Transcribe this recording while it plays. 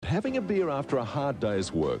having a beer after a hard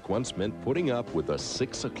day's work once meant putting up with a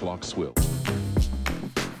 6 o'clock swill.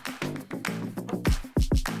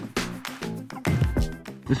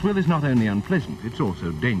 The swill is not only unpleasant, it's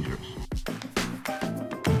also dangerous.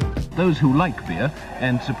 Those who like beer,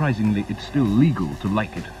 and surprisingly it's still legal to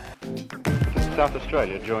like it. South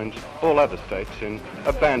Australia joins all other states in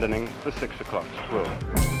abandoning the 6 o'clock swill.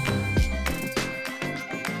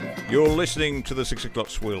 You're listening to the 6 o'clock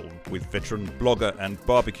swill with veteran blogger and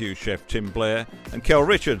barbecue chef Tim Blair and Kel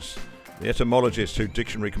Richards, the etymologist who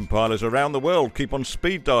dictionary compilers around the world keep on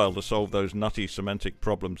speed dial to solve those nutty semantic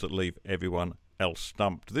problems that leave everyone else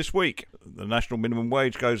stumped. This week, the national minimum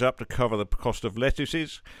wage goes up to cover the cost of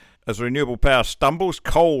lettuces. As renewable power stumbles,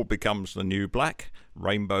 coal becomes the new black.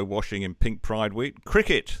 Rainbow washing in pink pride week.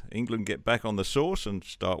 Cricket, England get back on the sauce and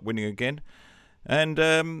start winning again. And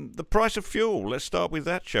the price of fuel, let's start with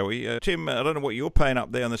that, shall we? Tim, I don't know what you're paying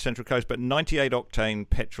up there on the Central Coast, but 98 octane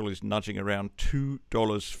petrol is nudging around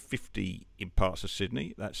 $2.50 in parts of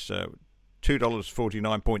Sydney. That's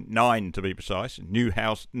 $2.49.9 to be precise.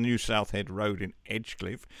 New South Head Road in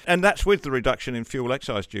Edgecliff. And that's with the reduction in fuel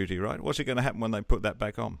excise duty, right? What's it going to happen when they put that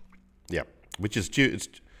back on? Yeah, which is due.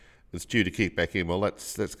 It's due to kick back in. Well,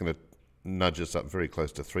 that's going to nudge us up very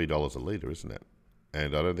close to $3 a litre, isn't it?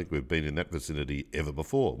 And I don't think we've been in that vicinity ever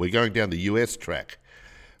before. We're going down the US track.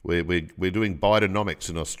 We're doing Bidenomics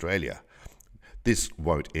in Australia. This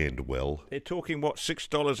won't end well. They're talking, what,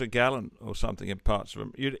 $6 a gallon or something in parts of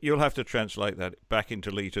them. You'll have to translate that back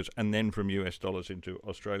into litres and then from US dollars into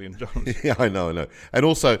Australian dollars. Yeah, I know. And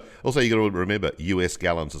also you got to remember, US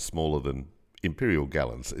gallons are smaller than imperial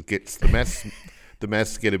gallons. It gets the maths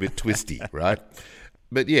get a bit twisty, right?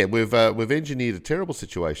 But yeah, we've engineered a terrible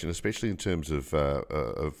situation, especially in terms of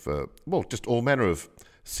just all manner of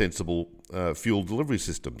sensible fuel delivery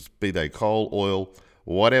systems, be they coal, oil,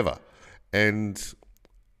 whatever. And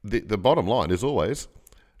the bottom line is always,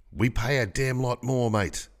 we pay a damn lot more,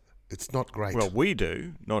 mate. It's not great. Well, we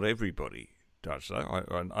do. Not everybody does, though.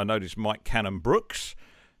 I noticed Mike Cannon-Brookes,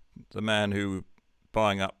 the man who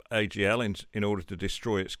buying up AGL in order to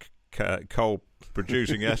destroy its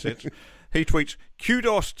coal-producing assets. He tweets,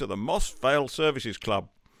 kudos to the Moss Vale Services Club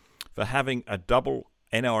for having a double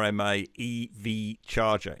NRMA EV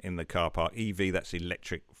charger in the car park. EV, that's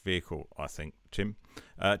electric vehicle, I think, Tim.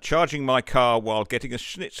 Charging my car while getting a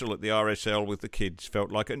schnitzel at the RSL with the kids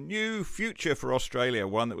felt like a new future for Australia,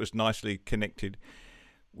 one that was nicely connected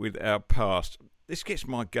with our past. This gets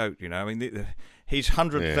my goat, you know. I mean, his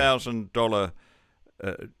 $100,000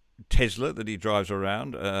 Tesla that he drives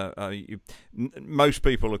around. Most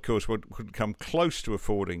people, of course, would come close to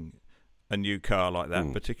affording a new car like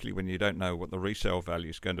that, particularly when you don't know what the resale value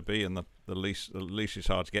is going to be, and the lease is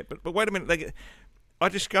hard to get. But wait a minute, I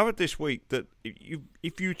discovered this week that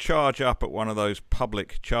if you charge up at one of those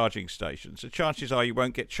public charging stations, the chances are you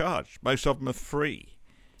won't get charged. Most of them are free,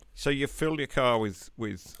 so you fill your car with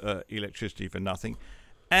electricity for nothing,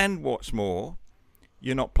 and what's more,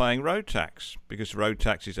 you're not paying road tax because road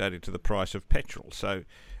tax is added to the price of petrol. So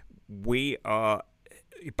we are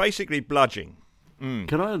basically bludging.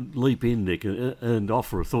 Can I leap in, Nick, and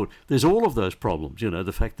offer a thought? There's all of those problems, you know,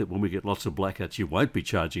 the fact that when we get lots of blackouts, you won't be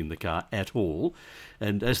charging the car at all.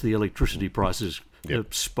 And as the electricity prices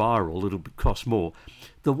spiral, it'll cost more.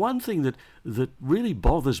 The one thing that really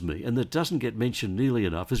bothers me and that doesn't get mentioned nearly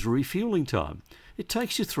enough is refuelling time. It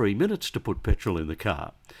takes you 3 minutes to put petrol in the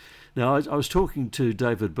car. Now, I was talking to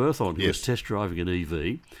David Berthon, who was test driving an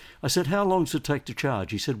EV. I said, how long does it take to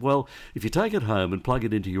charge? He said, well, if you take it home and plug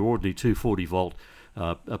it into your ordinary 240-volt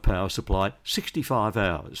power supply, 65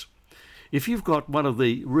 hours. If you've got one of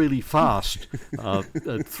the really fast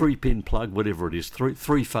 3-pin plug, whatever it is,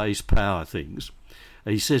 three-phase power things,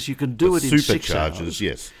 he says you can do it in 6 hours.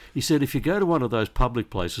 Yes. He said if you go to one of those public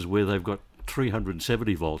places where they've got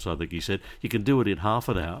 370 volts, I think he said, you can do it in half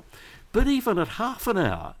an hour. But even at half an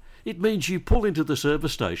hour, it means you pull into the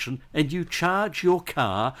service station and you charge your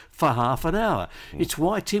car for half an hour. It's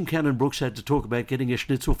why Tim Cannon-Brookes had to talk about getting a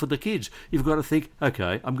schnitzel for the kids. You've got to think,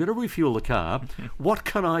 okay, I'm going to refuel the car. What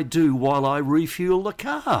can I do while I refuel the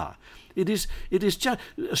car? It is just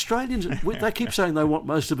Australians. They keep saying they want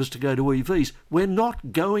most of us to go to EVs. We're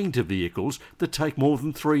not going to vehicles that take more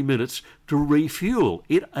than 3 minutes to refuel.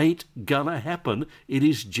 It ain't gonna happen. It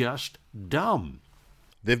is just dumb.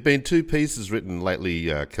 There have been 2 pieces written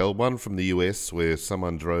lately, Kel. One from the US where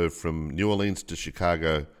someone drove from New Orleans to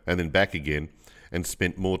Chicago and then back again and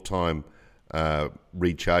spent more time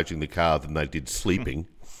recharging the car than they did sleeping.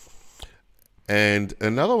 And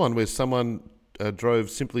another one where someone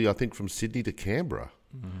drove simply, I think, from Sydney to Canberra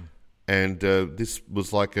And this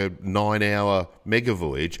was like a 9-hour mega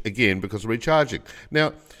voyage, again, because of recharging.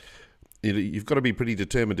 Now, you've got to be pretty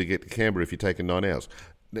determined to get to Canberra if you're taking 9 hours.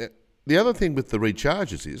 Now, the other thing with the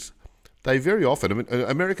recharges is they very often, I mean,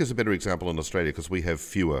 America's a better example than Australia because we have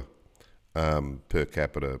fewer per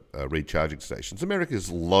capita recharging stations. America's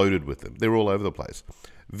loaded with them. They're all over the place.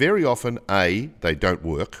 Very often, A, they don't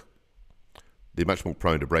work. They're much more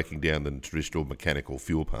prone to breaking down than traditional mechanical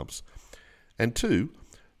fuel pumps. And 2,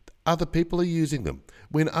 other people are using them.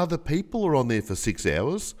 When other people are on there for 6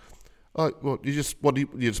 hours, you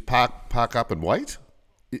just park up and wait?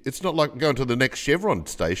 It's not like going to the next Chevron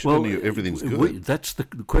station and everything's good. That's the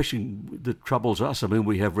question that troubles us. I mean,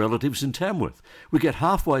 we have relatives in Tamworth. We get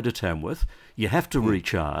halfway to Tamworth, you have to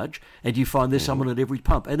recharge, and you find there's someone at every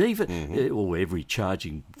pump. And even, or every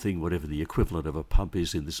charging thing, whatever the equivalent of a pump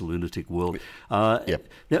is in this lunatic world. Now,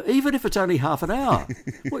 even if it's only half an hour,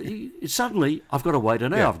 suddenly I've got to wait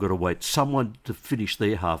an hour. I've got to wait someone to finish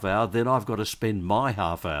their half hour, then I've got to spend my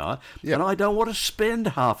half hour, and I don't want to spend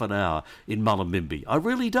half an hour in Mullumbimby. I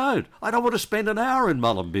really don't. I don't want to spend an hour in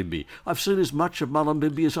Mullumbimby. I've seen as much of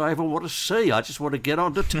Mullumbimby as I ever want to see. I just want to get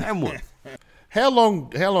on to Tamworth. How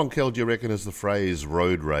long, Kel, do you reckon has the phrase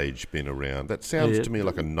road rage been around? That sounds to me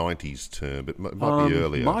like a 90s term, but it might be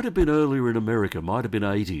earlier. Might have been earlier in America, might have been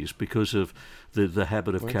 80s, because of the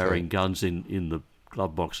habit of carrying guns in the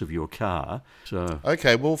glove box of your car. So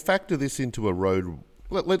okay, we'll factor this into a road...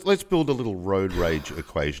 Let's build a little road rage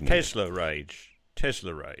equation. Tesla rage.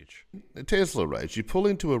 Tesla rage. You pull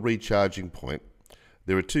into a recharging point.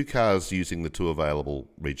 There are 2 cars using the 2 available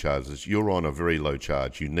recharges. You're on a very low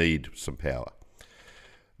charge. You need some power.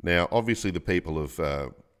 Now, obviously, the people have,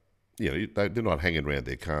 they're not hanging around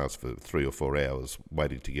their cars for 3 or 4 hours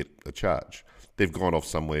waiting to get a charge. They've gone off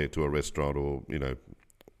somewhere to a restaurant or,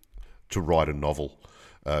 to write a novel,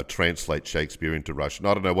 translate Shakespeare into Russian.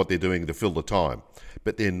 I don't know what they're doing to fill the time,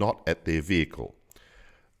 but they're not at their vehicle.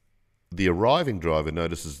 The arriving driver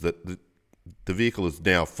notices that the vehicle is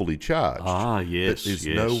now fully charged. Yes. But there's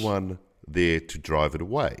no one there to drive it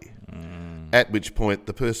away. At which point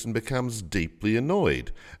the person becomes deeply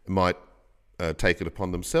annoyed, might take it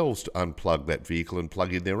upon themselves to unplug that vehicle and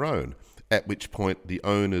plug in their own, at which point the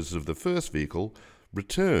owners of the first vehicle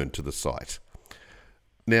return to the site.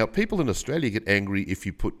 Now, people in Australia get angry if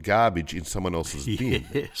you put garbage in someone else's bin.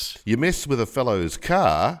 Yes. You mess with a fellow's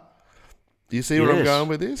car... Do you see where I'm going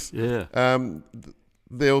with this? Yeah.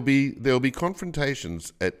 There'll be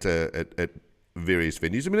confrontations at various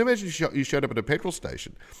venues. I mean, imagine you showed up at a petrol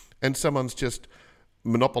station and someone's just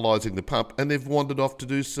monopolising the pump and they've wandered off to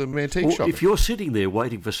do some antique shopping. If you're sitting there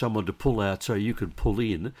waiting for someone to pull out so you can pull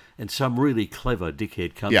in, and some really clever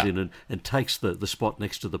dickhead comes in and takes the spot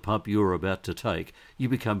next to the pump you're about to take, you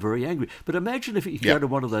become very angry. But imagine if you go to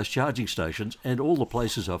one of those charging stations and all the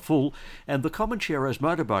places are full and the Comancheros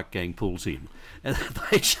motorbike gang pulls in and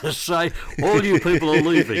they just say, all you people are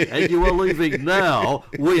leaving and you are leaving now,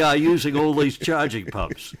 we are using all these charging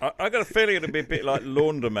pumps. I got a feeling it'll be a bit like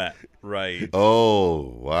laundromat rage. Oh,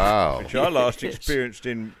 wow. Which I last experienced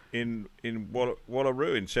in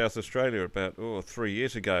Wallaroo in South Australia about 3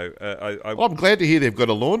 years ago. Well, I'm glad to hear they've got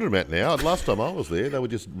a laundromat now. Last time I was there, they were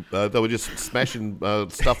just smashing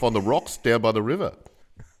stuff on the rocks down by the river.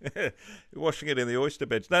 Washing it in the oyster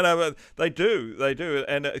beds. No, but they do,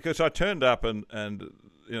 and because I turned up and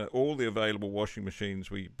all the available washing machines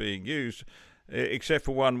were being used, except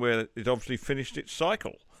for one where it obviously finished its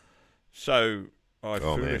cycle. So I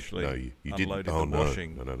foolishly unloaded the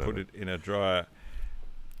washing, put it in a dryer.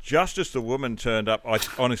 Just as the woman turned up, I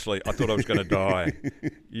thought I was going to die.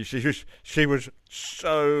 She was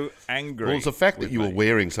so angry. Well, it's the fact that you were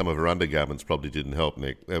wearing some of her undergarments probably didn't help,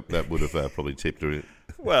 Nick. That would have probably tipped her in.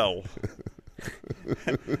 Well,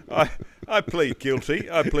 I plead guilty.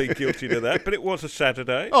 I plead guilty to that, but it was a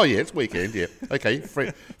Saturday. Oh, yeah, it's weekend, yeah. Okay,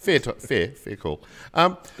 fair call.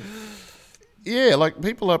 Yeah, like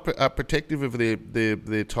people are protective of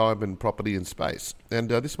their time and property and space, and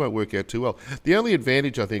this won't work out too well. The only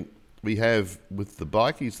advantage I think we have with the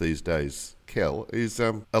bikies these days, Kel, is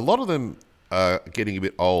a lot of them are getting a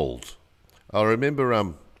bit old. I remember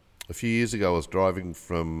a few years ago I was driving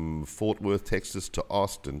from Fort Worth, Texas to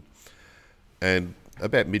Austin, and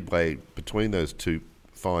about midway between those two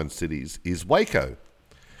fine cities is Waco,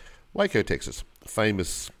 Texas.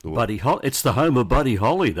 Famous Buddy Holly. It's the home of Buddy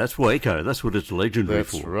Holly. That's Waco. That's what it's legendary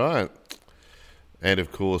for. That's right. And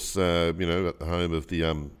of course, at the home of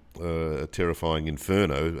the a terrifying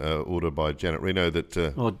inferno ordered by Janet Reno that...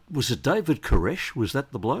 was it David Koresh? Was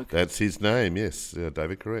that the bloke? That's his name, yes,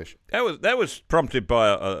 David Koresh. That was prompted by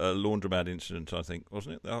a laundromat incident, I think,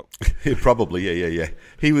 wasn't it? Oh. Yeah, probably, yeah.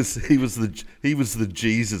 He was the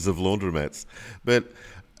Jesus of laundromats. But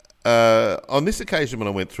on this occasion, when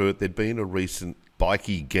I went through it, there'd been a recent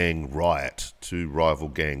bikie gang riot, two rival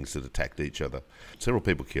gangs that attacked each other. Several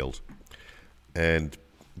people killed.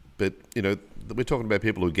 But, you know, we're talking about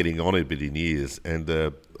people who are getting on a bit in years. And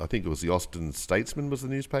I think it was the Austin Statesman was the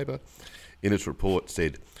newspaper. In its report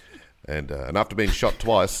said, and after being shot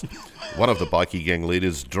twice, one of the bikie gang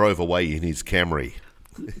leaders drove away in his Camry.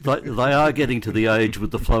 They are getting to the age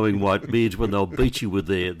with the flowing white beards when they'll beat you with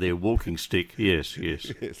their walking stick. Yes.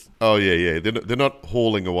 Oh yeah. They're not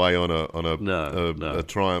hauling away on a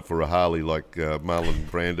Triumph or a Harley like Marlon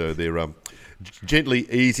Brando. They're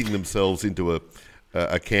gently easing themselves into a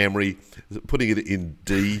Camry, putting it in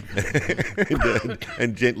D,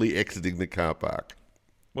 and gently exiting the car park.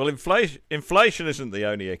 Well, inflation isn't the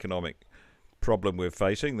only economic problem we're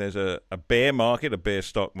facing. There's a bear market, a bear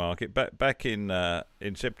stock market. Back in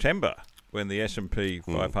September, when the S&P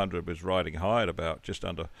 500 was riding high at about just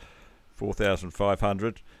under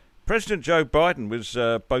 4,500, President Joe Biden was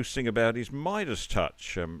boasting about his Midas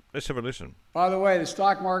touch. Let's have a listen. By the way, the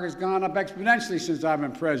stock market's gone up exponentially since I've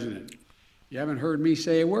been president. You haven't heard me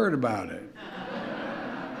say a word about it.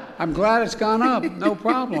 I'm glad it's gone up. No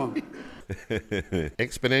problem.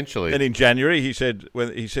 Exponentially. And in January, he said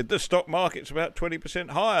the stock market's about 20%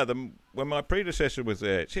 higher than when my predecessor was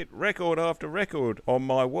there. It's hit record after record on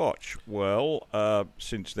my watch. Well,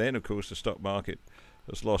 since then, of course, the stock market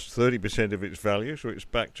has lost 30% of its value, so it's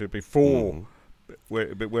back to before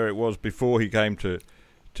where it was before he came to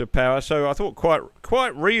power. So I thought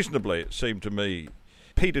quite reasonably, it seemed to me,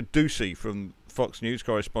 Peter Doocy from Fox News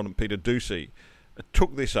correspondent Peter Doocy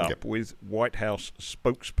took this up with White House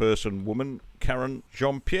spokesperson woman Karen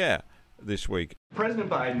Jean-Pierre this week. President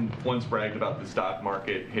Biden once bragged about the stock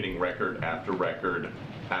market hitting record after record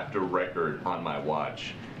after record on my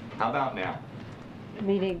watch. How about now?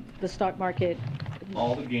 Meaning the stock market?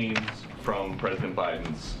 All the gains from President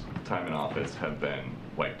Biden's time in office have been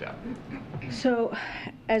wiped out. So,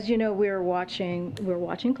 as you know, we're watching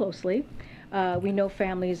closely. We know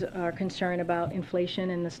families are concerned about inflation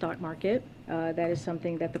in the stock market. That is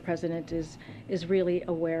something that the president is really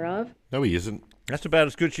aware of. No, he isn't. That's about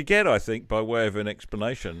as good as you get, I think, by way of an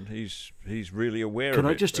explanation. He's really aware of it. Can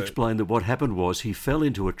I just explain that what happened was he fell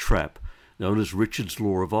into a trap known as Richard's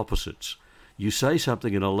Law of Opposites. You say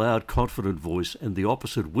something in a loud, confident voice, and the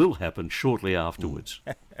opposite will happen shortly afterwards.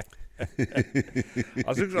 I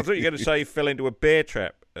thought you were going to say he fell into a bear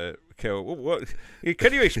trap, Kel.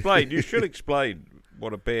 Can you explain? You should explain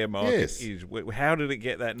what a bear market is. How did it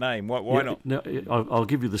get that name? Why not? No, I'll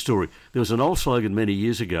give you the story. There was an old slogan many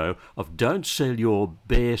years ago of "Don't sell your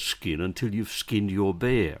bear skin until you've skinned your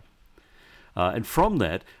bear," and from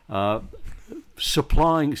that,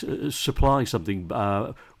 supplying something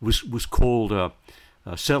was called.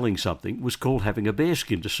 Selling something was called having a bear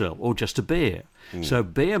skin to sell, or just a bear. So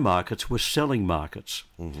bear markets were selling markets.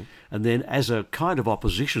 And then as a kind of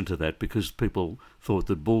opposition to that, because people thought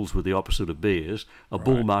that bulls were the opposite of bears, a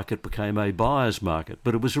bull market became a buyer's market.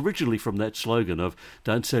 But it was originally from that slogan of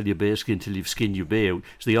don't sell your bear skin till you've skinned your bear.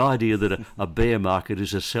 It's the idea that a bear market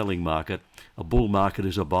is a selling market, a bull market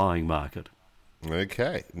is a buying market.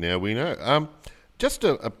 Okay, now we know. Just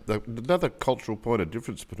another cultural point of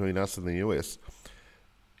difference between us and the US.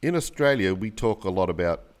 In Australia, we talk a lot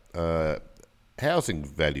about housing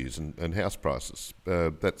values and house prices.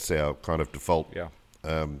 That's our kind of default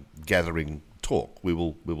gathering talk. We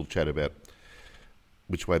will chat about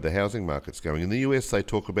which way the housing market's going. In the US, they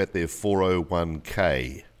talk about their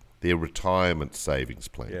 401k, their retirement savings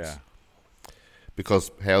plans. Yeah. Because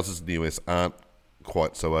houses in the US aren't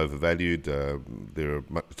quite so overvalued.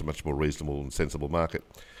 It's a much more reasonable and sensible market.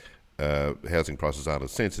 Housing prices aren't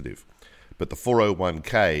as sensitive. But the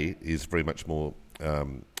 401k is very much more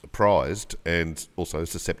prized and also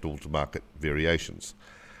susceptible to market variations.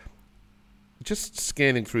 Just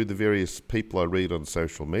scanning through the various people I read on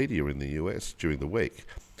social media in the US during the week,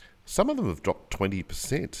 some of them have dropped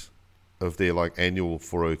 20% of their annual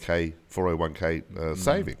 401k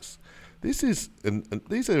savings.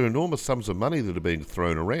 These are enormous sums of money that are being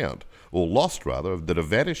thrown around, or lost rather, that are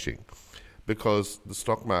vanishing because the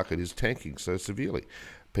stock market is tanking so severely.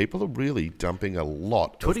 People are really dumping a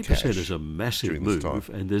lot of cash. 20% is a massive move,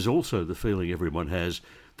 and there's also the feeling everyone has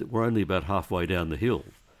that we're only about halfway down the hill.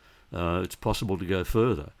 It's possible to go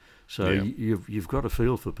further. So you've got to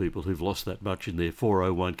feel for people who've lost that much in their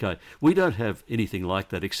 401k. We don't have anything like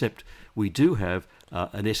that, except we do have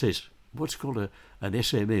an what's called an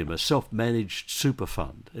SMM, a self-managed super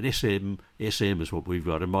fund. An SM is what we've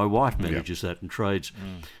got, and my wife manages that and trades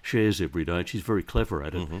shares every day, and she's very clever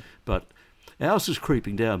at it. But ours is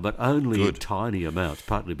creeping down, but only in tiny amounts,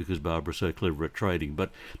 partly because Barbara's so clever at trading,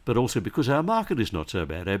 but also because our market is not so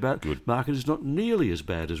bad. Our market is not nearly as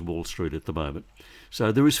bad as Wall Street at the moment.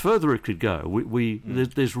 So there is further it could go.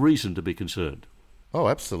 There's reason to be concerned. Oh,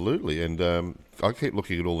 absolutely. And I keep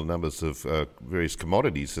looking at all the numbers of various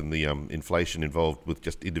commodities and the inflation involved with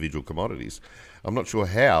just individual commodities. I'm not sure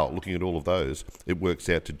how, looking at all of those, it works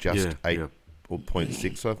out to just 8 or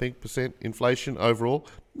 0.6, I think, % inflation overall.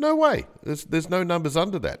 No way. There's no numbers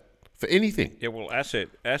under that for anything. Yeah, well, asset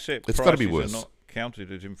it's prices got to be worse. Are not counted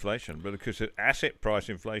as inflation, but because asset price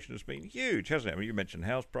inflation has been huge, hasn't it? I mean, you mentioned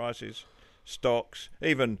house prices, stocks,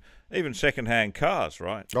 even second-hand cars,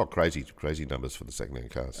 right? Oh, crazy numbers for the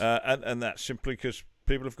second-hand cars. And that's simply because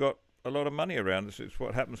people have got a lot of money around. It's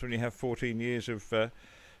what happens when you have 14 years of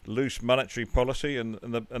loose monetary policy, and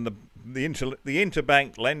the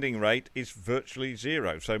interbank lending rate is virtually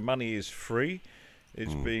zero. So money is free.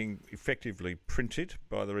 It's being effectively printed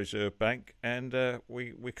by the Reserve Bank, and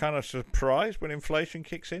we're kind of surprised when inflation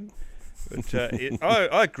kicks in. But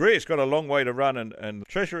I agree, it's got a long way to run, and the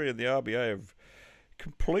Treasury and the RBA have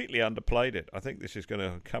completely underplayed it. I think this is going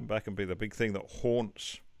to come back and be the big thing that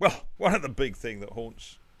one of the big things that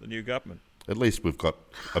haunts the new government. At least we've got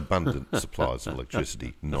abundant supplies of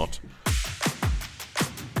electricity, not.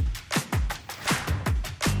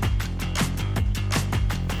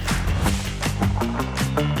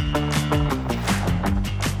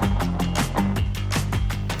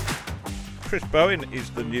 Chris Bowen is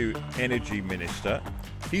the new energy minister.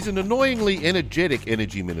 He's an annoyingly energetic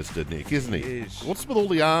energy minister, Nick, isn't he? He is. What's with all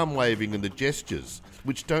the arm waving and the gestures,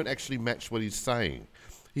 which don't actually match what he's saying?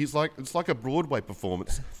 It's like a Broadway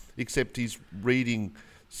performance, except he's reading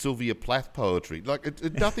Sylvia Plath poetry.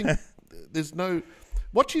 Nothing. There's no.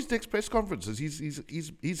 Watch his next press conferences.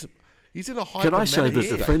 He's in a high. Can I say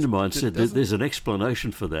that a friend of mine said that there's an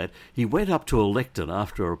explanation for that? He went up to a lectern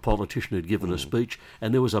after a politician had given a speech,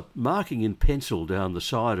 and there was a marking in pencil down the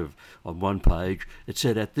side on one page. It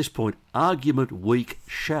said, "At this point, argument weak,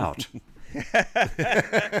 shout."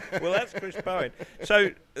 Well, that's Chris Bowen.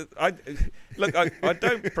 So, I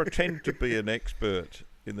don't pretend to be an expert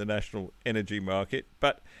in the national energy market,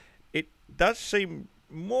 but it does seem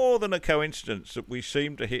more than a coincidence that we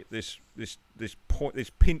seem to hit this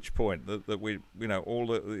pinch point that we all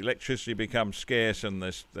the electricity becomes scarce, and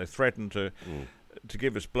they threaten to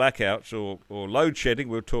give us blackouts or load shedding.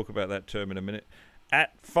 We'll talk about that term in a minute.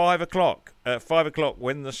 At 5 o'clock,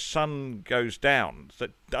 when the sun goes down, so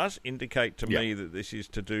that does indicate to me that this is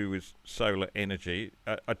to do with solar energy.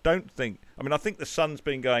 I think the sun's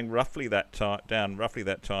been going roughly that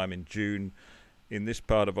time in June in this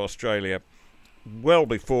part of Australia. Well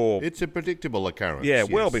before... It's a predictable occurrence. Yeah,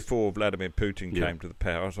 well before Vladimir Putin came to the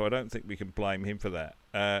power, so I don't think we can blame him for that.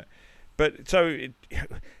 But so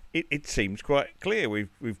it seems quite clear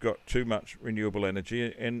we've got too much renewable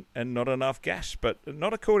energy and not enough gas, but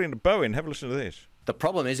not according to Bowen. Have a listen to this. The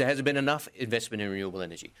problem is there hasn't been enough investment in renewable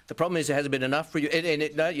energy. The problem is there hasn't been enough...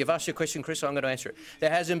 No, you've asked your question, Chris, so I'm going to answer it. There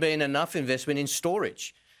hasn't been enough investment in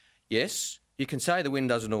storage. Yes, you can say the wind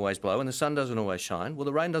doesn't always blow and the sun doesn't always shine. Well,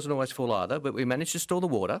 the rain doesn't always fall either, but we manage to store the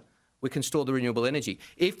water. We can store the renewable energy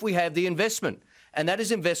if we have the investment. And that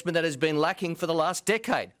is investment that has been lacking for the last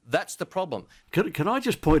decade. That's the problem. Can I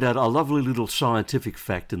just point out a lovely little scientific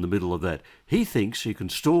fact in the middle of that? He thinks you can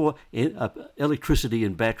store electricity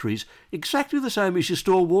in batteries exactly the same as you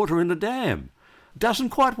store water in a dam. Doesn't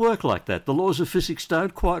quite work like that. The laws of physics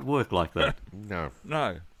don't quite work like that.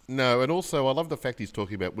 No, and also I love the fact he's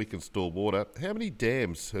talking about we can store water. How many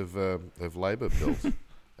dams have Labor built?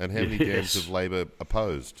 And how many dams have Labor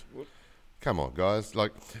opposed? Come on, guys.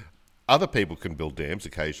 Like, other people can build dams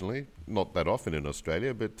occasionally, not that often in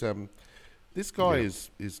Australia, but this guy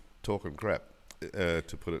is talking crap,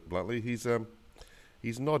 to put it bluntly. He's an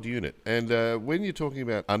odd unit. And when you're talking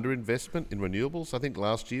about underinvestment in renewables, I think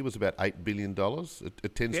last year was about $8 billion.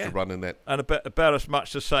 It tends to run in that. And about as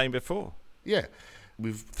much the same before. Yeah.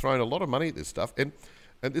 We've thrown a lot of money at this stuff. And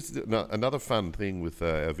this is another fun thing with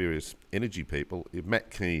our various energy people. Matt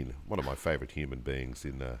Keane, one of my favourite human beings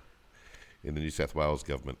in the New South Wales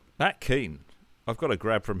government. Matt Keane, I've got a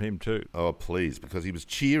grab from him too. Oh, please, because he was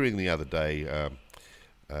cheering the other day,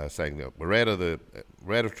 saying that we're out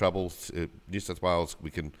of trouble. New South Wales, we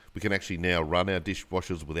can actually now run our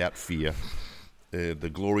dishwashers without fear. The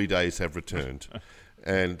glory days have returned,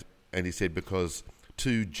 and he said because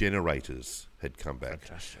 52 generators had come back.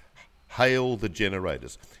 Fantastic. Hail the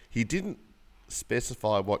generators. He didn't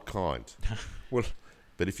specify what kind. Well,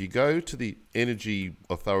 but if you go to the Energy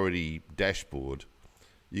Authority dashboard,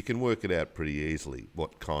 you can work it out pretty easily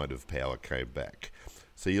what kind of power came back.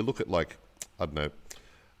 So you look at, like, I don't know,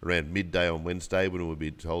 around midday on Wednesday when we'd be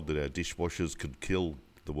told that our dishwashers could kill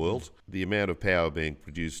the world, the amount of power being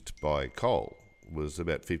produced by coal was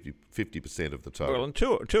about 50% of the total. well, and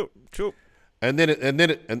two. And then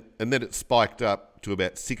it spiked up to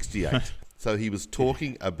about 68. So he was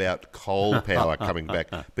talking about coal power coming back,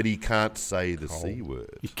 but he can't say the C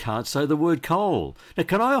word. You can't say the word coal. Now,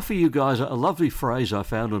 can I offer you guys a lovely phrase I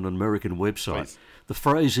found on an American website? Please. The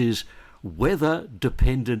phrase is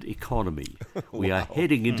weather-dependent economy. We are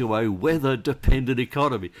heading into a weather-dependent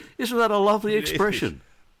economy. Isn't that a lovely expression?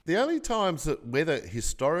 The only times that weather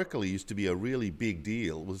historically used to be a really big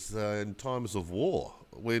deal was in times of war,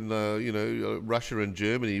 when Russia and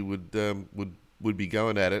Germany would be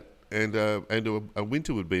going at it, and a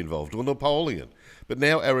winter would be involved, or Napoleon. But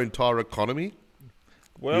now our entire economy,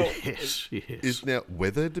 Yes. is now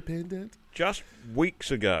weather dependent. Just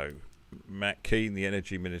weeks ago, Matt Keane, the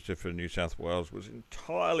Energy Minister for New South Wales, was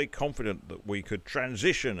entirely confident that we could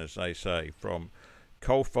transition, as they say, from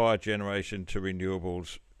coal-fired generation to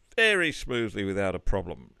renewables very smoothly without a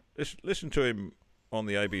problem. Listen to him on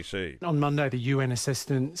the ABC. On Monday, the UN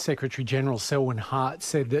Assistant Secretary General Selwyn Hart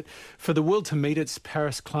said that for the world to meet its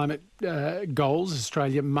Paris climate goals,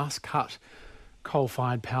 Australia must cut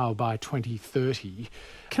coal-fired power by 2030.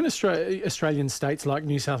 Can Australian states like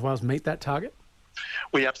New South Wales meet that target?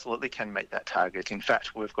 We absolutely can meet that target. In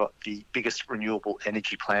fact, we've got the biggest renewable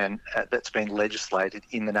energy plan that's been legislated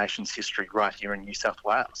in the nation's history right here in New South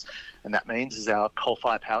Wales. And that means as our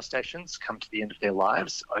coal-fired power stations come to the end of their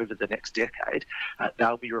lives over the next decade,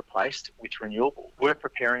 they'll be replaced with renewable. We're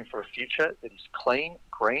preparing for a future that is clean,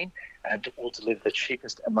 green, and will deliver the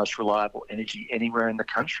cheapest and most reliable energy anywhere in the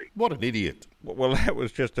country. What an idiot. Well, that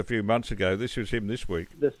was just a few months ago. This was him this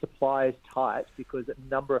week. The supply is tight because a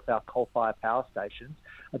number of our coal-fired power stations,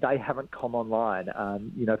 they haven't come online,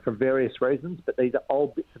 for various reasons, but these are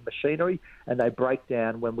old bits of machinery and they break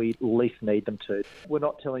down when we least need them to. We're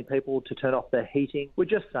not telling people to turn off their heating. We're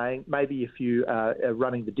just saying maybe if you are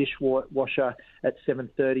running the dishwasher at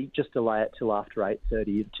 7:30, just delay it till after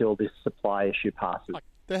 8:30 until this supply issue passes.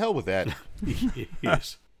 The hell with that.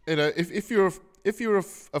 Yes. If you're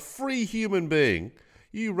a free human being,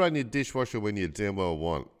 you run your dishwasher when you damn well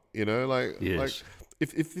want. Yes.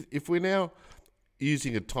 If we're now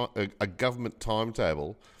using a government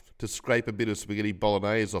timetable to scrape a bit of spaghetti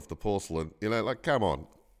bolognese off the porcelain, come on.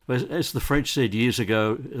 As the French said years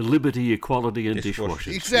ago, liberty, equality and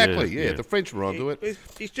dishwashers. Exactly, yeah. The French were onto it.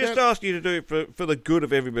 He's just asked you to do it for the good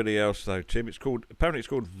of everybody else, though, Tim. Apparently it's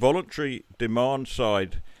called voluntary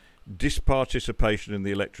demand-side disparticipation in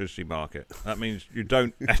the electricity market. That means you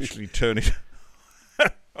don't actually turn it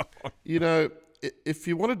on. If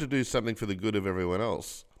you wanted to do something for the good of everyone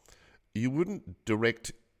else, you wouldn't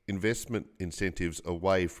direct investment incentives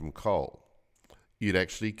away from coal. You'd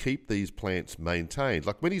actually keep these plants maintained.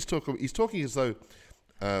 Like when he's talking as though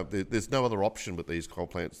there's no other option with these coal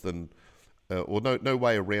plants than, or no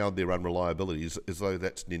way around their unreliability, as though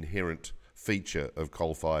that's an inherent feature of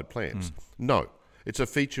coal-fired plants. No, it's a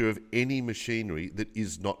feature of any machinery that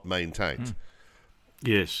is not maintained.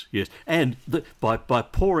 Yes. And by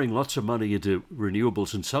pouring lots of money into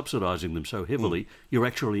renewables and subsidising them so heavily, you're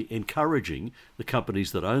actually encouraging the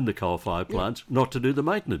companies that own the coal-fired plants not to do the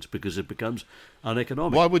maintenance because it becomes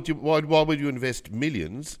uneconomic. Why would you invest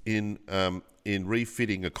millions in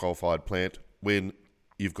refitting a coal-fired plant when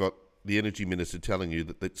you've got the Energy Minister telling you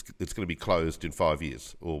that it's going to be closed in 5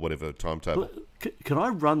 years or whatever timetable? Can I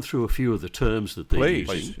run through a few of the terms that they're using?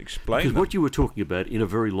 Please, explain Because them. what you were talking about in a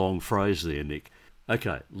very long phrase there, Nick.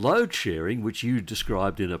 Okay, load sharing, which you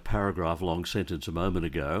described in a paragraph-long sentence a moment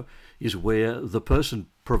ago, is where the person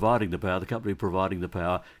providing the power, the company providing the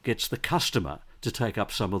power, gets the customer to take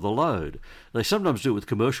up some of the load. They sometimes do it with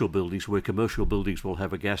commercial buildings, where commercial buildings will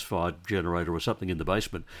have a gas-fired generator or something in the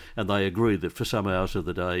basement, and they agree that for some hours of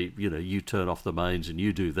the day, you turn off the mains and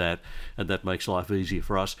you do that, and that makes life easier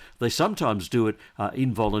for us. They sometimes do it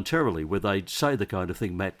involuntarily, where they say the kind of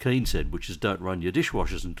thing Matt Keane said, which is don't run your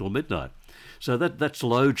dishwashers until midnight. So that's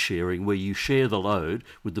load sharing, where you share the load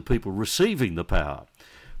with the people receiving the power.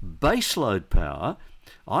 Baseload power,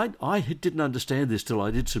 I didn't understand this till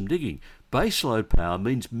I did some digging. Baseload power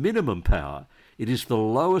means minimum power. It is the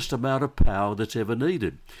lowest amount of power that's ever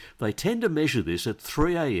needed. They tend to measure this at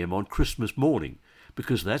 3 a.m. on Christmas morning,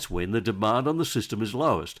 because that's when the demand on the system is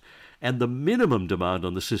lowest. And the minimum demand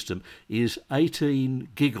on the system is 18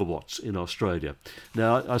 gigawatts in Australia.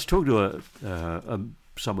 Now, I was talking to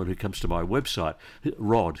someone who comes to my website,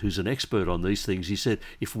 Rod, who's an expert on these things. He said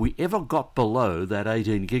if we ever got below that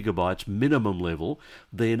 18 gigabytes minimum level,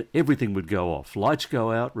 then everything would go off. Lights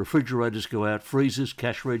go out, refrigerators go out, freezers,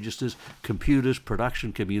 cash registers, computers,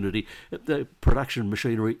 production community, the production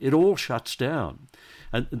machinery, it all shuts down.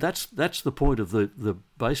 And that's the point of the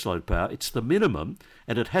baseload power. It's the minimum,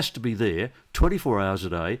 and it has to be there 24 hours a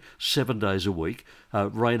day, 7 days a week,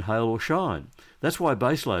 rain, hail or shine. That's why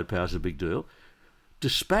baseload power is a big deal.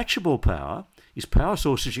 Dispatchable power is power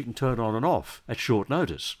sources you can turn on and off at short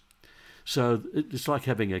notice. So it's like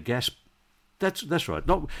having a gas. That's right.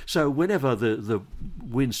 So whenever the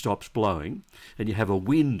wind stops blowing and you have a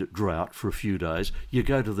wind drought for a few days, you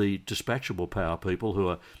go to the dispatchable power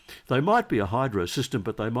people they might be a hydro system,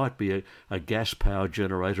 but they might be a gas power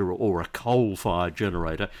generator or a coal-fired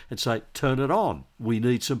generator, and say, turn it on. We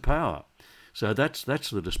need some power. So that's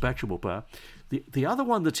the dispatchable power. The other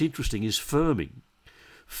one that's interesting is firming.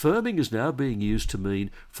 Firming is now being used to mean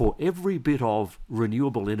for every bit of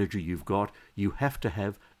renewable energy you've got, you have to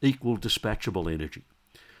have equal dispatchable energy.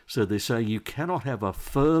 So they're saying you cannot have a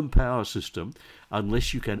firm power system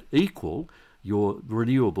unless you can equal your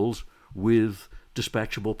renewables with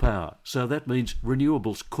dispatchable power. So that means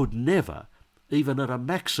renewables could never, even at a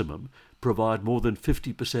maximum, provide more than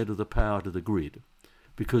 50% of the power to the grid,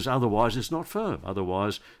 because otherwise it's not firm.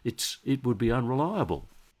 Otherwise it would be unreliable.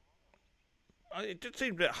 It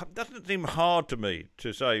doesn't seem hard to me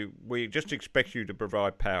to say we just expect you to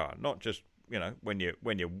provide power, not just when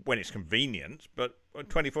it's convenient, but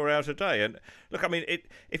 24 hours a day. And look, I mean,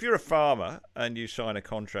 if you're a farmer and you sign a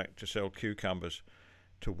contract to sell cucumbers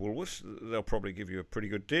to Woolworths, they'll probably give you a pretty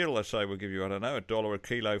good deal. They'll say we'll give you $1 a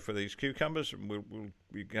kilo for these cucumbers, and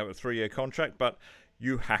you can have a 3-year contract, but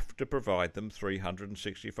you have to provide them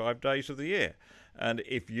 365 days of the year. And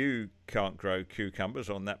if you can't grow cucumbers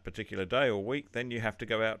on that particular day or week, then you have to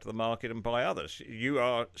go out to the market and buy others. You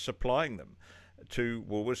are supplying them to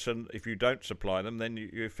Woolworths, and if you don't supply them, then you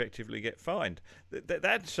effectively get fined.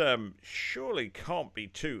 That's surely can't be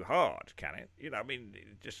too hard, can it? I mean,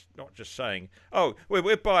 not just saying, oh,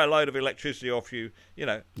 we'll buy a load of electricity off you,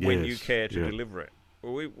 when you care to deliver it.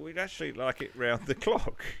 Well, we'd actually like it round the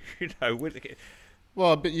clock,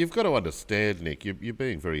 Well, but you've got to understand, Nick, you're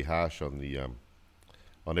being very harsh on the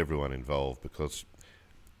on everyone involved, because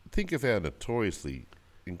think of how notoriously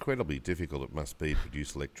incredibly difficult it must be to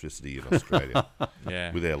produce electricity in Australia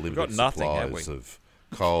with our limited supplies of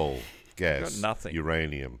coal, gas,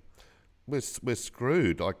 uranium. We're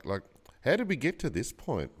screwed. Like, how did we get to this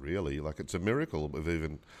point, really? Like, it's a miracle we've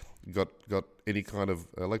even got any kind of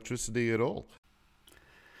electricity at all.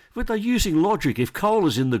 But they're using logic. If coal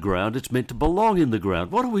is in the ground, it's meant to belong in the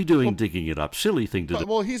ground. What are we doing digging it up? Silly thing to do.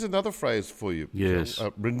 Well, here's another phrase for you. Yes.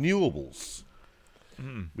 Renewables.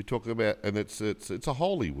 We talk about, and it's a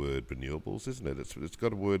holy word, renewables, isn't it? It's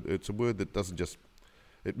got a word. It's a word that doesn't just.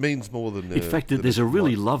 It means more than. In fact, there's a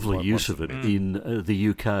really lovely use of it in the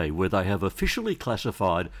UK, where they have officially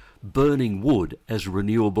classified burning wood as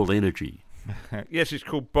renewable energy. Yes, it's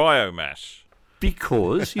called biomass.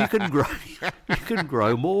 Because you can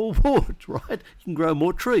grow more wood, right? You can grow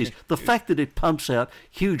more trees. The fact that it pumps out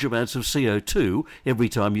huge amounts of CO2 every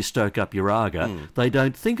time you stoke up your Aga, they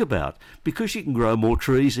don't think about. Because you can grow more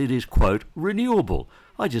trees, it is, quote, renewable.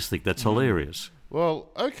 I just think that's hilarious. Well,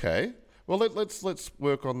 okay. Well, let's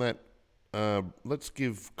work on that. Let's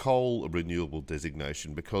give coal a renewable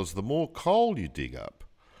designation, because the more coal you dig up,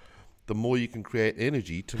 the more you can create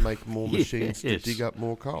energy to make more machines to dig up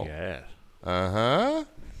more coal. Yeah.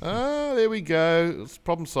 There we go. It's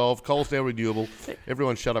problem solved. Coal's now renewable.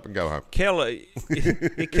 Everyone shut up and go home. Kelly,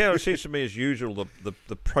 it seems to me, as usual,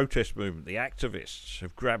 the protest movement, the activists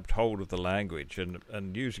have grabbed hold of the language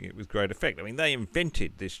and using it with great effect. I mean, they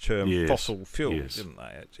invented this term fossil fuels, didn't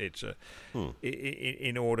they? It's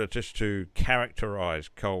in order just to characterise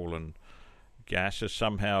coal and gas as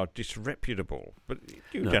somehow disreputable. But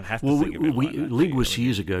you don't have to think of it like that. Linguists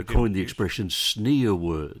years ago coined the expression sneer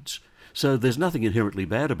words. So there's nothing inherently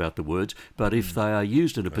bad about the words, but if they are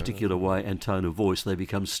used in a particular way and tone of voice, they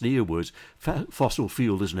become sneer words. Fossil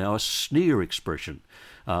fuel is now a sneer expression,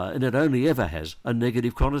 and it only ever has a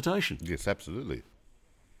negative connotation. Yes, absolutely.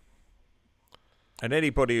 And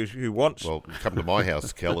anybody who wants... Well, come to my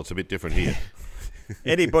house, Kel, it's a bit different here.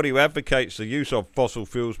 Anybody who advocates the use of fossil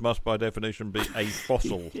fuels must, by definition, be a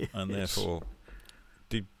fossil, and therefore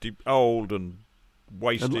old and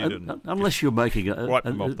wasted unless you're making wipe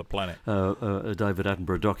them off the planet. A David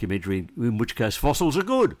Attenborough documentary, in which case fossils are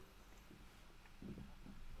good.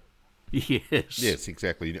 Yes. Yes,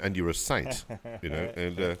 exactly. And you're a saint, you know.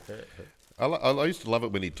 And I used to love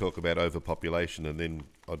it when he'd talk about overpopulation, and then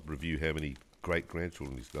I'd review how many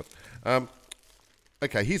great-grandchildren he's got.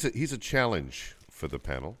 Okay, here's a challenge for the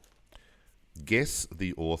panel. Guess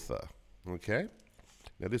the author, okay?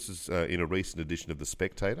 Now, this is in a recent edition of The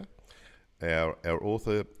Spectator. Our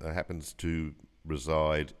author happens to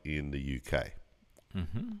reside in the UK.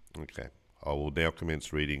 Mm-hmm. Okay, I will now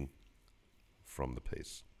commence reading from the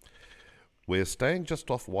piece. We're staying just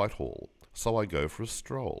off Whitehall, so I go for a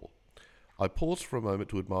stroll. I pause for a moment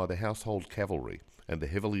to admire the household cavalry and the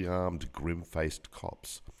heavily armed, grim-faced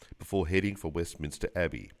cops before heading for Westminster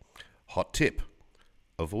Abbey. Hot tip: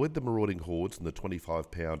 avoid the marauding hordes and the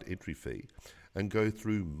 £25 entry fee and go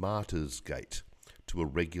through Martyrs Gate to a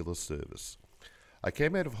regular service. I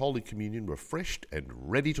came out of Holy Communion refreshed and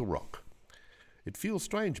ready to rock. It feels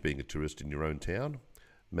strange being a tourist in your own town.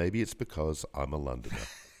 Maybe it's because I'm a Londoner.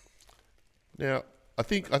 Now, I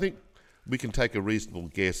think we can take a reasonable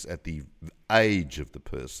guess at the age of the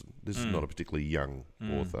person. This is not a particularly young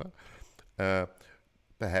author.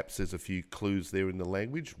 Perhaps there's a few clues there in the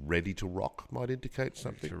language. Ready to rock might indicate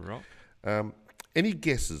something. Ready to rock. Any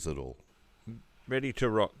guesses at all? Ready to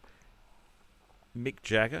rock. Mick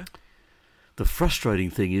Jagger? The frustrating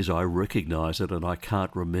thing is I recognise it and I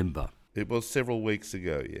can't remember. It was several weeks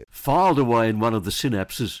ago, yeah. Filed away in one of the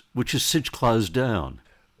synapses, which has since closed down.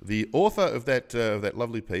 The author of that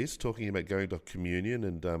lovely piece, talking about going to communion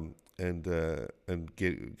and going to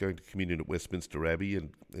communion at Westminster Abbey and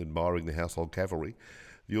admiring the household cavalry,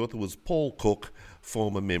 the author was Paul Cook,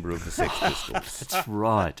 former member of the Sex Pistols. That's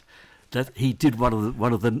right. That he did one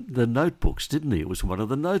of the notebooks, didn't he? It was one of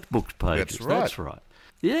the notebooks pages. That's right.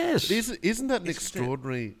 Yes. Isn't that an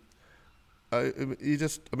extraordinary?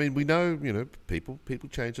 We know, people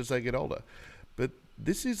change as they get older, but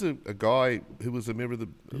this is a guy who was a member of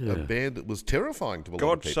a band that was terrifying to a lot of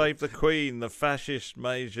people. God save the Queen, the fascist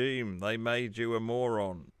regime. They made you a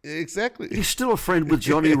moron. Exactly. He's still a friend with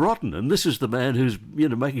Johnny Rotten, and this is the man who's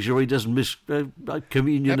making sure he doesn't miss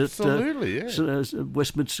communion at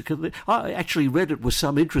Westminster. I actually read it with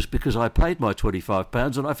some interest because I paid my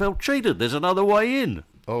 £25 and I felt cheated. There's another way in.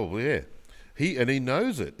 Oh yeah, he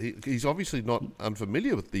knows it. He's obviously not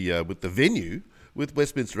unfamiliar with the venue. With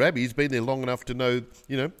Westminster Abbey, he's been there long enough to know,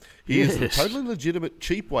 he is a totally legitimate,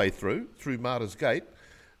 cheap way through Martyrs Gate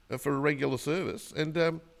for a regular service.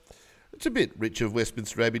 And it's a bit rich of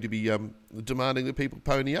Westminster Abbey to be demanding that people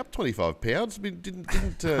pony up £25. I mean, didn't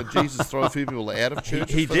Jesus throw a few people out of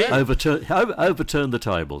church? He did. Overturn the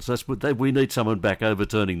tables. That's what we need someone back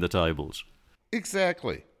overturning the tables.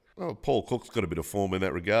 Exactly. Well, Paul Cook's got a bit of form in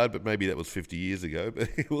that regard, but maybe that was 50 years ago. But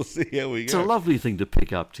we'll see how we go. It's a lovely thing to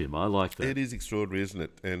pick up, Tim. I like that. It is extraordinary, isn't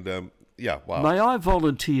it? And, wow. May I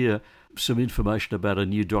volunteer some information about a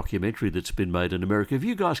new documentary that's been made in America? Have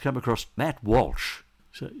you guys come across Matt Walsh?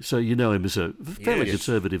 So you know him as a fairly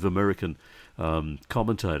conservative American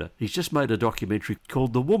commentator. He's just made a documentary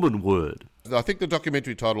called The Woman Word. I think the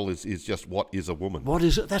documentary title is just What is a Woman? What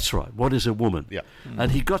is it? That's right. What is a woman? Yeah.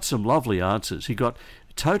 And he got some lovely answers. He got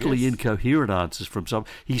totally incoherent answers from some.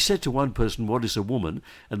 He said to one person, "What is a woman?"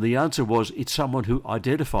 And the answer was, "It's someone who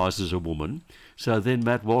identifies as a woman." So then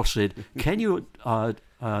Matt Walsh said, "Can you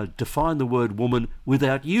define the word woman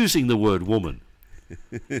without using the word woman?"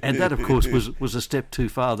 And that, of course, was a step too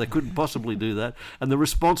far. They couldn't possibly do that. And the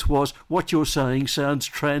response was, "What you're saying sounds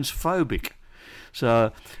transphobic."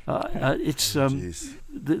 So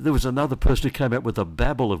there was another person who came out with a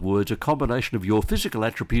babble of words, a combination of your physical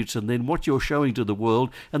attributes and then what you're showing to the world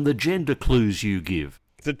and the gender clues you give.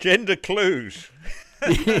 The gender clues?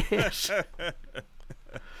 Yes.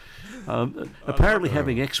 Apparently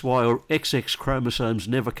having XY or XX chromosomes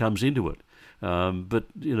never comes into it. But,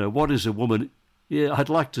 what is a woman? Yeah, I'd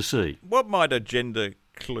like to see. What might a gender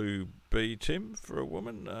clue be, Tim, for a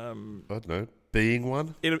woman? I don't know. Being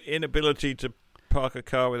one? Inability to park a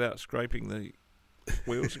car without scraping the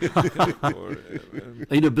wheels.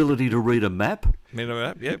 Inability to read a map?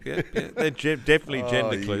 Yep. They're definitely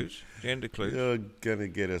gender clues. Gender clues. You're going to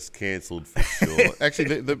get us cancelled for sure.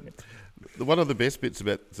 Actually, the one of the best bits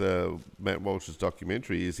about Matt Walsh's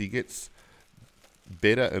documentary is he gets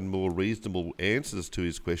better and more reasonable answers to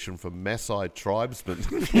his question from Maasai tribesmen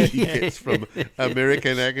than he gets from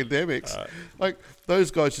American academics. Like,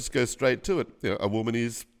 those guys just go straight to it. A woman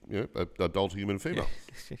is an adult human female,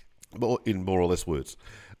 in more or less words.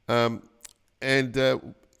 And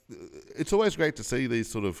it's always great to see these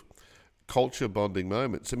sort of culture bonding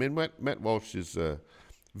moments. I mean, Matt Walsh is a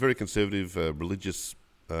very conservative, religious,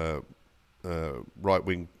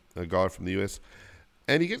 right-wing guy from the US.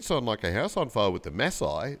 And he gets on like a house on fire with the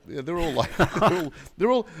Maasai. They're all like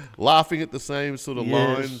they're all laughing at the same sort of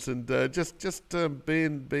lines and just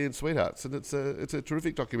being sweethearts. And it's a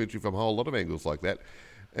terrific documentary from a whole lot of angles like that.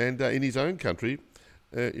 And in his own country,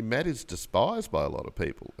 Matt is despised by a lot of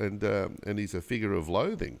people, and he's a figure of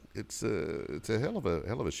loathing. It's a hell of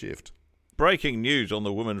a shift. Breaking news on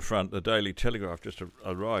the women front. The Daily Telegraph just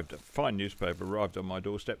arrived. A fine newspaper arrived on my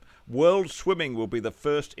doorstep. World Swimming will be the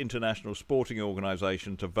first international sporting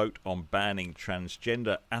organisation to vote on banning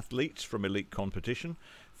transgender athletes from elite competition.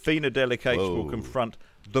 FINA delegates will confront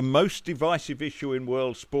the most divisive issue in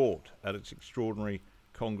world sport at its extraordinary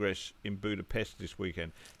Congress in Budapest this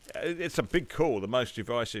weekend. It's a big call. The most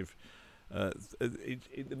divisive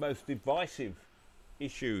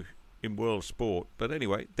issue in world sport. But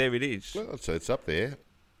anyway, there it is. Well, so it's up there.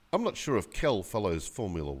 I'm not sure if Kel follows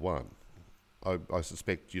Formula One. I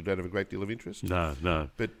suspect you don't have a great deal of interest. No.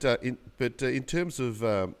 But in terms of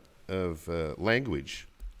language,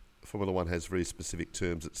 Formula One has very specific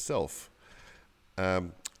terms itself.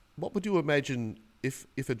 What would you imagine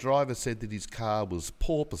if a driver said that his car was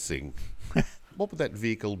porpoising? What would that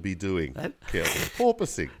vehicle be doing, Kel?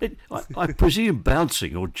 Porpoising. I presume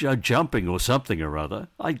bouncing or jumping or something or other.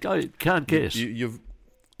 I can't guess. You're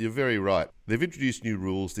very right. They've introduced new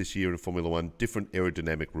rules this year in Formula One, different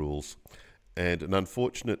aerodynamic rules. And an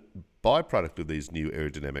unfortunate byproduct of these new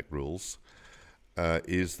aerodynamic rules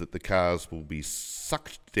is that the cars will be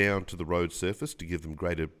sucked down to the road surface to give them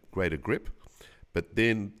greater grip. But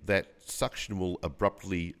then that suction will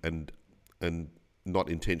abruptly and not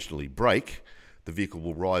intentionally break. The vehicle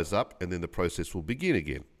will rise up and then the process will begin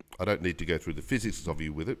again. I don't need to go through the physics of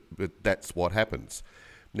you with it, but that's what happens.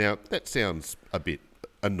 Now, that sounds a bit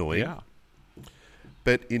annoying. Yeah.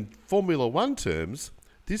 But in Formula One terms,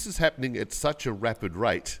 this is happening at such a rapid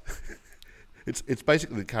rate. It's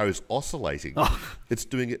basically the car is oscillating. It's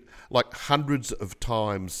doing it like hundreds of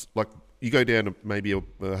times. Like you go down maybe a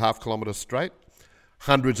half kilometre straight,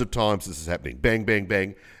 hundreds of times this is happening. Bang, bang,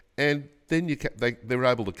 bang. And then they're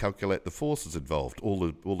able to calculate the forces involved. All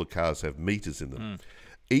the cars have meters in them.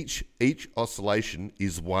 Each oscillation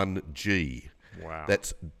is 1 G. Wow.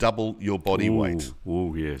 That's double your body weight.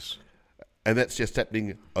 Oh, yes. And that's just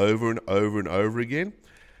happening over and over and over again.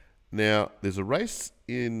 Now, there's a race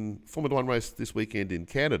Formula One race this weekend in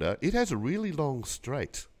Canada. It has a really long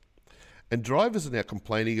straight. And drivers are now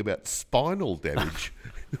complaining about spinal damage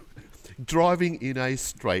driving in a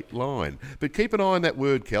straight line. But keep an eye on that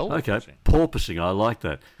word, Kel. Okay, porpoising, I like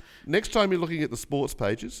that. Next time you're looking at the sports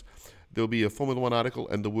pages, there'll be a Formula One article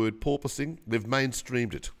and the word porpoising. They've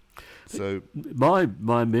mainstreamed it. So my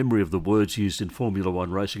memory of the words used in Formula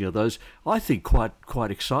One racing are those, I think,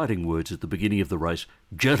 quite exciting words at the beginning of the race.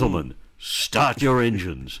 Gentlemen, start your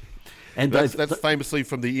engines. And that's famously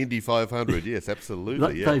from the Indy 500. Yes,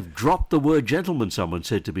 absolutely. They've dropped the word gentleman, someone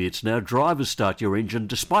said to me. It's now drivers start your engine,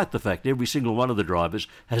 despite the fact every single one of the drivers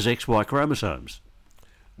has XY chromosomes.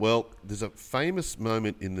 Well, there's a famous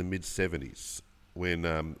moment in the mid-'70s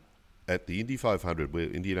when at the Indy 500,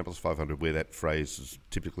 Indianapolis 500, where that phrase is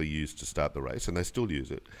typically used to start the race, and they still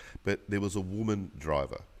use it, but there was a woman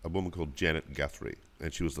driver, a woman called Janet Guthrie,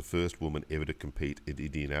 and she was the first woman ever to compete in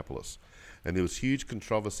Indianapolis. And there was huge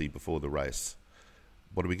controversy before the race.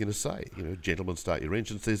 What are we going to say? Gentlemen, start your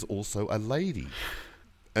engines. There's also a lady.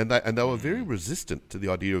 And they were very resistant to the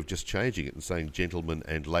idea of just changing it and saying gentlemen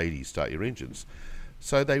and ladies, start your engines.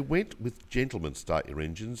 So they went with gentlemen, start your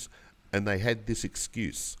engines, and they had this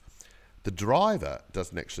excuse. The driver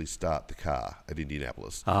doesn't actually start the car at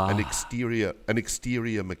Indianapolis. An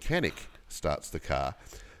exterior mechanic starts the car.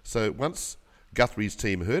 So once Guthrie's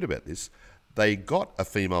team heard about this, they got a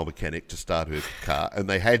female mechanic to start her car, and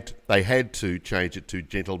they had to change it to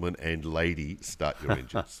gentlemen and lady start your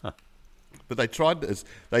engines. But they tried this.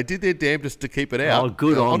 They did their damnedest to keep it out. Oh,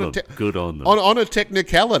 good on them. Good on them. On a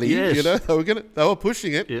technicality, yes. They were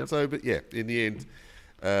pushing it. Yep. So, but yeah, in the end,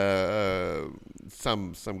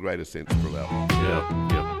 some greater sense prevailed. Yep.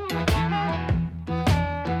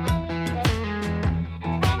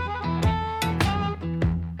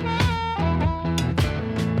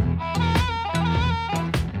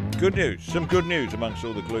 Good news. Some good news amongst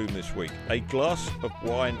all the gloom this week. A glass of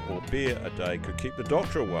wine or beer a day could keep the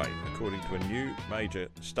doctor away, according to a new major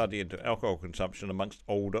study into alcohol consumption amongst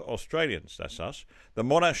older Australians. That's us. The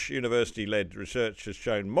Monash University-led research has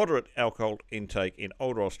shown moderate alcohol intake in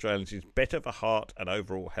older Australians is better for heart and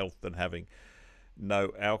overall health than having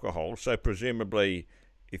no alcohol. So presumably,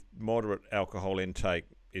 if moderate alcohol intake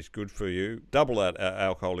is good for you, double that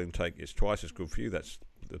alcohol intake is twice as good for you. That's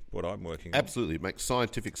what I'm working on. Absolutely. It makes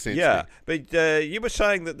scientific sense. Yeah, but you were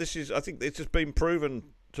saying that this is, I think this has been proven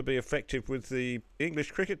to be effective with the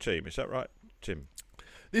English cricket team. Is that right, Tim?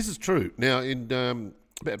 This is true. Now, in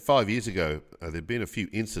about 5 years ago, there had been a few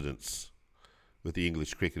incidents with the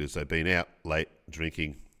English cricketers. They've been out late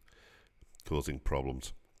drinking, causing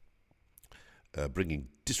problems, bringing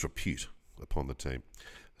disrepute upon the team.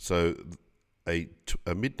 So a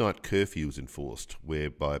midnight curfew was enforced,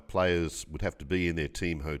 whereby players would have to be in their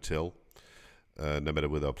team hotel, no matter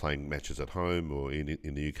whether they're playing matches at home or in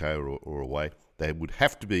the UK or away. They would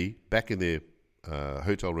have to be back in their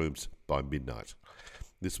hotel rooms by midnight.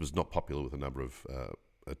 This was not popular with a number of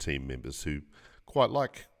team members who quite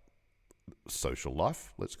like social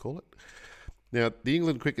life, let's call it. Now, the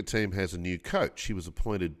England cricket team has a new coach. He was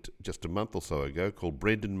appointed just a month or so ago, called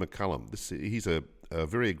Brendan McCullum. He's a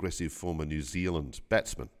very aggressive former New Zealand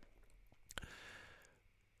batsman.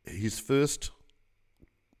 His first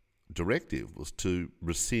directive was to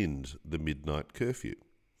rescind the midnight curfew.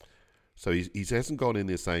 So he hasn't gone in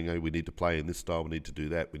there saying, "Oh, we need to play in this style, we need to do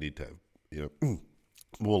that, we need to have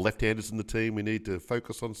more left-handers in the team, we need to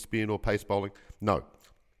focus on spin or pace bowling." No.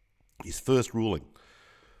 His first ruling: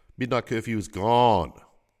 midnight curfew is gone.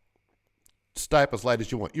 Stay up as late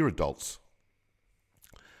as you want. You're adults.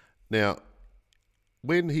 Now,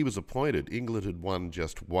 when he was appointed, England had won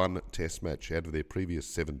just one test match out of their previous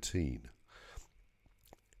 17.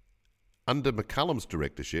 Under McCullum's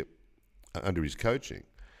directorship, under his coaching,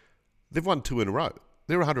 they've won 2 in a row.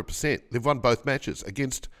 They're 100%. They've won both matches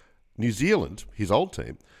against New Zealand, his old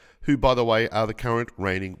team, who, by the way, are the current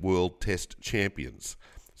reigning World Test champions.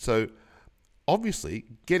 So, obviously,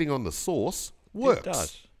 getting on the sauce works. It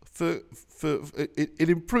does. It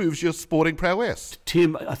improves your sporting prowess.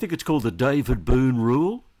 Tim, I think it's called the David Boone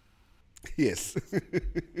rule. Yes.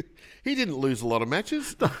 He didn't lose a lot of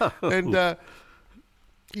matches. No. And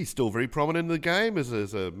he's still very prominent in the game as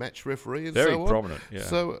a match referee and very so on. Very prominent, yeah.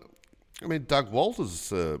 So, I mean, Doug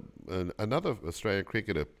Walters, another Australian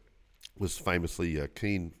cricketer, was famously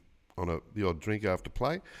keen on the odd drink after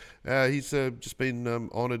play. He's just been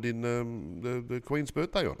honoured in the Queen's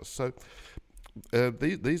birthday honours. So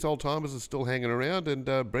these old-timers are still hanging around, and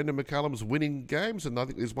Brendan McCullum's winning games, and I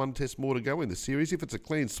think there's one test more to go in the series. If it's a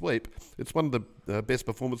clean sweep, it's one of the best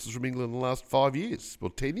performances from England in the last 5 years, or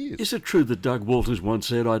 10 years. Is it true that Doug Walters once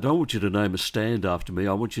said, "I don't want you to name a stand after me,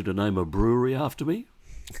 I want you to name a brewery after me"?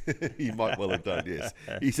 He might well have done, yes.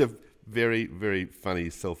 He's a very, very funny,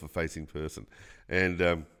 self-effacing person. And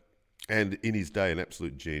in his day, an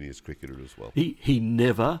absolute genius cricketer as well. He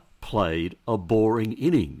never played a boring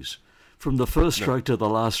innings. From the first stroke to the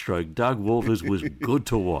last stroke, Doug Walters was good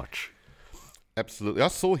to watch. Absolutely. I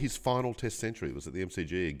saw his final test century. It was at the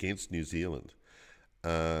MCG against New Zealand.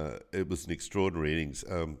 It was an extraordinary innings.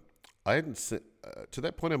 I hadn't seen, to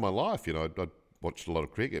that point in my life, I'd watched a lot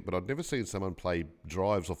of cricket, but I'd never seen someone play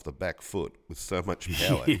drives off the back foot with so much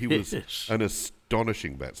power. Yes. He was an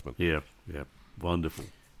astonishing batsman. Yeah, wonderful.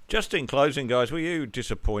 Just in closing, guys, were you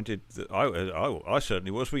disappointed? I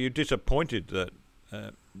certainly was. Were you disappointed that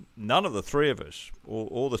none of the three of us,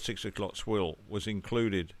 or the 6 o'clock swill, was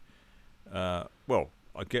included? First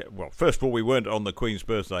of all, we weren't on the Queen's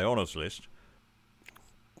Birthday Honours list.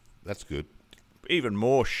 That's good. Even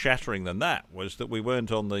more shattering than that was that we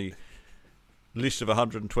weren't on the list of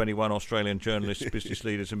 121 Australian journalists, business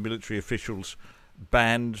leaders and military officials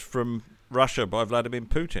banned from Russia by Vladimir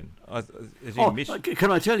Putin.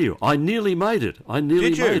 Can I tell you, I nearly made it. I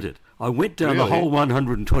went down the whole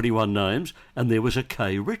 121 names, and there was a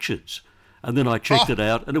Kay Richards. And then I checked it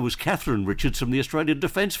out, and it was Catherine Richards from the Australian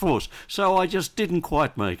Defence Force. So I just didn't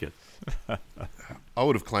quite make it. I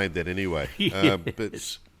would have claimed that anyway. Yes.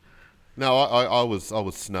 But no, I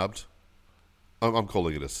was snubbed. I'm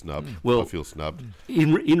calling it a snub. Well, I feel snubbed.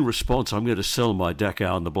 In response, I'm going to sell my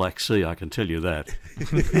Dachau in the Black Sea, I can tell you that.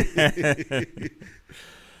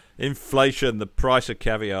 Inflation, the price of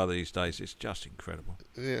caviar these days, it's just incredible.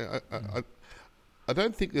 Yeah, I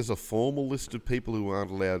don't think there's a formal list of people who aren't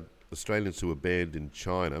allowed, Australians who are banned in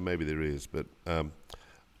China. Maybe there is, but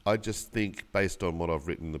I just think, based on what I've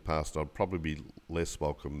written in the past, I'd probably be less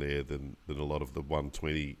welcome there than a lot of the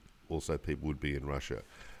 120 also people would be in Russia.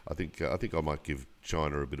 I think I might give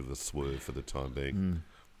China a bit of a swerve for the time being.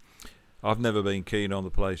 I've never been keen on the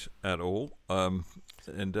place at all, and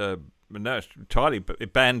now it's entirely.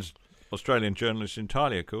 It bans Australian journalists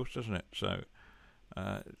entirely, of course, doesn't it? So,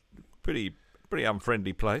 pretty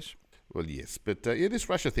unfriendly place. Well, yes, but this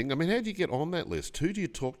Russia thing. I mean, how do you get on that list? Who do you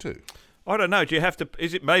talk to? I don't know. Do you have to?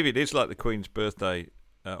 Maybe it is like the Queen's Birthday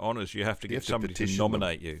honours. You have to get somebody to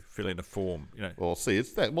nominate you, fill in a form. Well, see,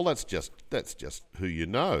 it's that. Well, that's just who you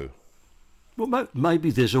know. Well,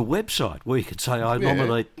 maybe there's a website where you could say, I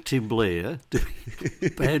nominate Tim Blair to be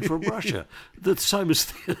banned from Russia. The same as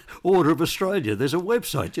the Order of Australia. There's a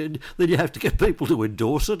website. Then you have to get people to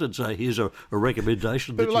endorse it and say, here's a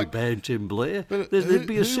recommendation that you ban Tim Blair. There'd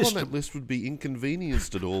be a system. Who on that list would be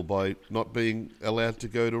inconvenienced at all by not being allowed to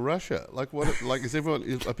go to Russia? Like, what? Like, is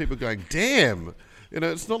everyone? Are people going, damn? You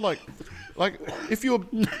know, it's not like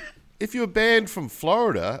if you're banned from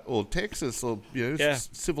Florida or Texas or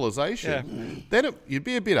civilization, then you'd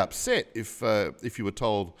be a bit upset if you were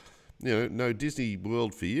told, no Disney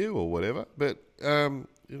World for you or whatever. But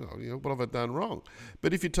what have I done wrong?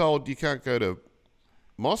 But if you're told you can't go to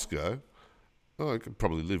Moscow, I could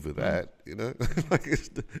probably live with that.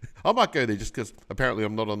 I might go there just because apparently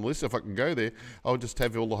I'm not on the list. If I can go there, I'll just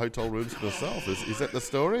have all the hotel rooms to myself. Is that the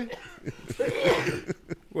story?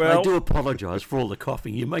 Well, I do apologise for all the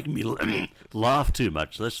coughing. You're making me laugh too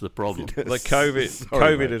much. That's the problem. The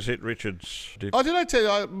COVID has hit Richard's. Did I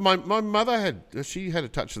tell you? My mother had a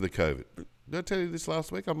touch of the COVID. Did I tell you this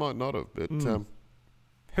last week? I might not have, but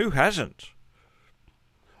who hasn't?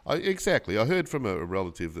 Exactly. I heard from a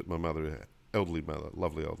relative that my mother had. Elderly mother,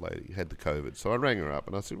 lovely old lady, had the COVID. So I rang her up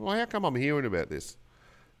and I said, well, how come I'm hearing about this?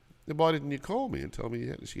 Why didn't you call me and tell me you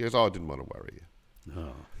had it? She goes, I didn't want to worry you.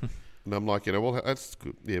 Oh. And I'm like, well, that's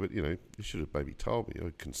good. Yeah, but, you should have maybe told me. I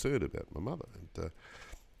was concerned about my mother.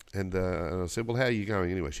 And I said, well, how are you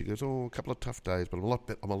going anyway? She goes, a couple of tough days, but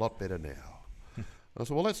I'm a lot better now. I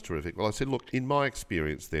said, well, that's terrific. Well, I said, look, in my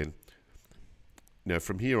experience then,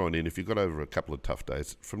 from here on in, if you've got over a couple of tough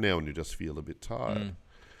days, from now on you just feel a bit tired.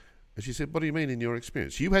 And she said, what do you mean in your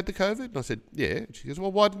experience? You had the COVID? And I said, yeah. And she goes,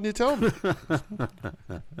 well, why didn't you tell me?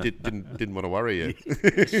 didn't want to worry you.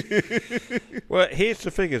 Well, here's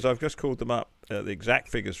the figures. I've just called them up, the exact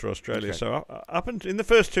figures for Australia. Okay. So up in the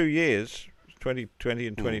first 2 years, 2020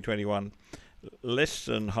 and 2021, less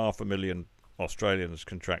than 500,000 Australians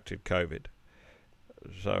contracted COVID.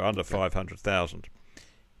 So under 500,000.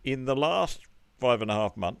 In the last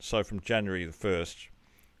 5.5 months, so from January the 1st,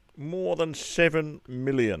 more than 7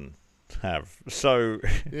 million have. So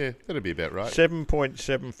yeah, that'd be about right.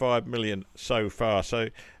 7.75 million so far. So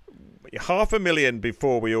 500,000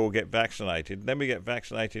 before we all get vaccinated. Then we get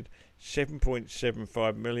vaccinated,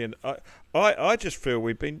 7.75 million. I just feel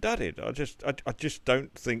we've been dudded. I just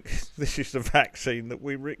don't think this is the vaccine that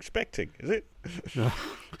we were expecting. Is it? No.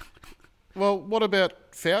 Well, what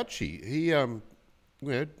about Fauci? He,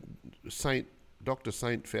 Dr.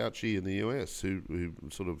 Saint Fauci in the US, who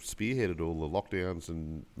sort of spearheaded all the lockdowns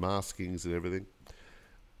and maskings and everything.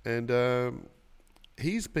 And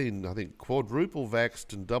he's been, I think, quadruple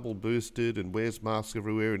vaxxed and double boosted and wears masks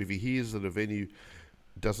everywhere. And if he hears that a venue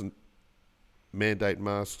doesn't mandate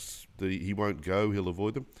masks, that he won't go, he'll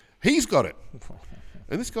avoid them. He's got it.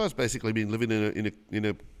 And this guy's basically been living in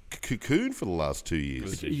a cocoon for the last 2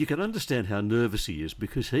 years. You can understand how nervous he is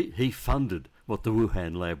because he funded what the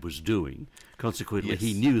Wuhan lab was doing. Consequently,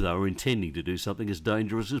 he knew they were intending to do something as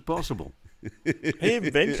dangerous as possible. He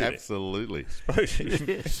invented it. Absolutely.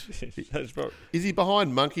 Yes. Is he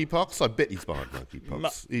behind monkeypox? I bet he's behind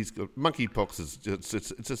monkeypox. He's got monkeypox.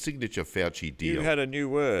 It's a signature Fauci deal. You had a new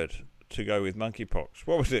word to go with monkeypox.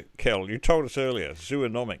 What was it, Kel? You told us earlier,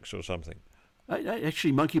 zoonomics or something.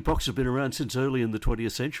 Actually, monkeypox has been around since early in the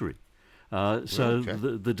 20th century.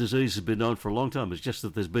 The disease has been known for a long time. It's just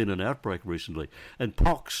that there's been an outbreak recently. And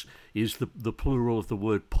pox is the plural of the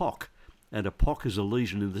word pock. And a pock is a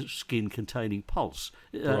lesion in the skin containing pus.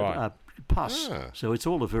 So it's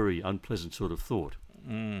all a very unpleasant sort of thought.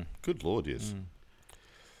 Good Lord, yes.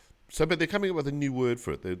 So, but they're coming up with a new word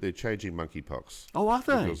for it. They're changing monkeypox. Oh, are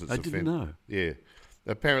they? I didn't know. Yeah.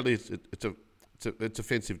 Apparently it's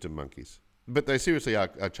offensive to monkeys. But they seriously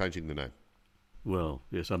are changing the name. Well,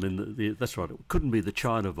 yes, I mean, that's right. It couldn't be the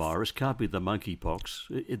China virus, can't be the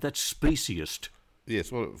monkeypox. That's speciest.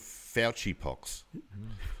 Yes, well, Fauci pox.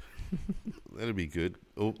 That'd be good.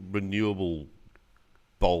 Or renewable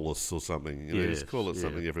bolus or something. Just call it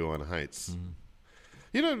something everyone hates.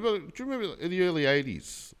 Do you remember in the early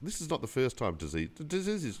 80s, this is not the first time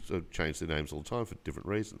diseases change their names all the time for different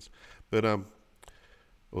reasons. But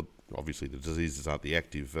well, obviously the diseases aren't the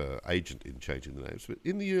active agent in changing the names. But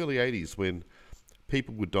in the early 80s, when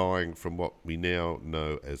people were dying from what we now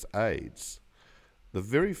know as AIDS, the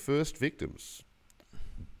very first victims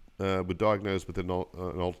were diagnosed with an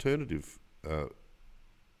alternative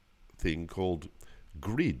thing called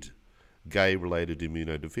GRID, gay-related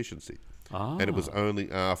immunodeficiency. And it was only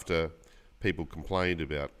after people complained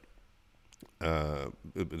about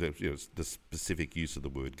the specific use of the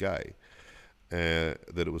word gay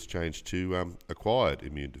that it was changed to acquired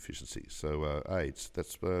immune deficiency, so AIDS.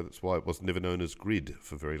 That's why it was never known as GRID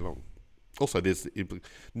for very long. Also, there's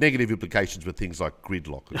negative implications with things like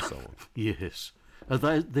gridlock and so on. Yes.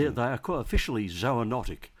 They are quite officially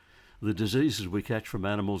zoonotic. The diseases we catch from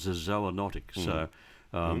animals are zoonotic. So,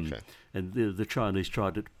 and the Chinese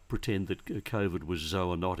tried to pretend that COVID was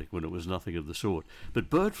zoonotic when it was nothing of the sort. But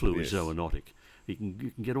bird flu is zoonotic. You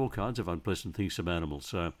can get all kinds of unpleasant things from animals.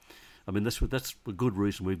 So, I mean, that's a good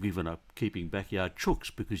reason we've given up keeping backyard chooks,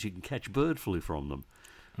 because you can catch bird flu from them.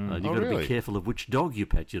 And you've got to be careful of which dog you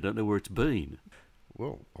pet. You don't know where it's been.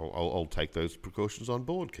 Well, I'll take those precautions on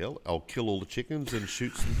board, Kel. I'll kill all the chickens and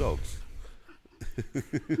shoot some dogs.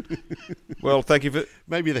 Well, thank you for...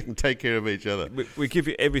 Maybe they can take care of each other. We give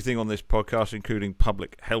you everything on this podcast, including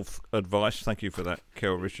public health advice. Thank you for that,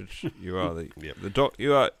 Kel Richards. You are the doc.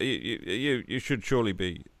 You should surely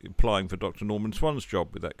be applying for Dr. Norman Swan's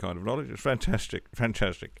job with that kind of knowledge. It's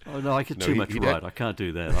fantastic. Oh no, I get too much right. I can't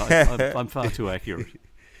do that. I'm far too accurate.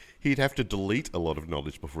 He'd have to delete a lot of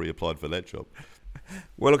knowledge before he applied for that job.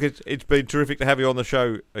 Well, look, it's been terrific to have you on the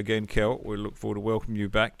show again, Kel. We look forward to welcoming you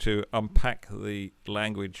back to unpack the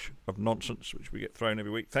language of nonsense which we get thrown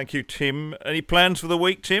every week. Thank you, Tim. Any plans for the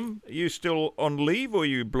week, Tim? Are you still on leave or are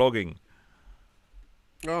you blogging?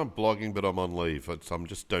 Oh, I'm blogging, but I'm on leave. I'm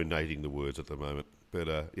just donating the words at the moment. But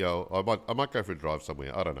I might go for a drive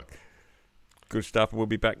somewhere. I don't know. Good stuff. We'll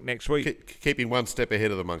be back next week. Keeping one step ahead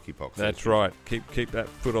of the monkeypox. That's right. Keep that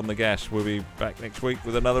foot on the gas. We'll be back next week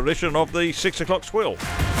with another edition of the 6 o'clock Squill.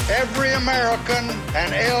 Every American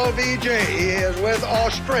and LBJ is with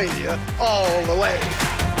Australia all the way.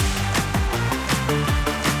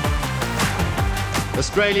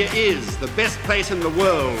 Australia is the best place in the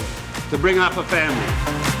world to bring up a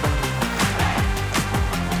family.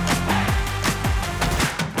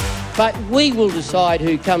 But we will decide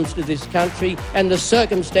who comes to this country and the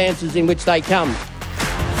circumstances in which they come.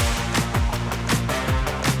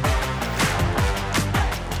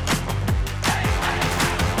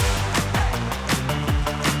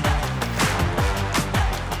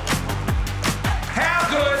 How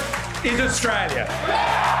good is Australia?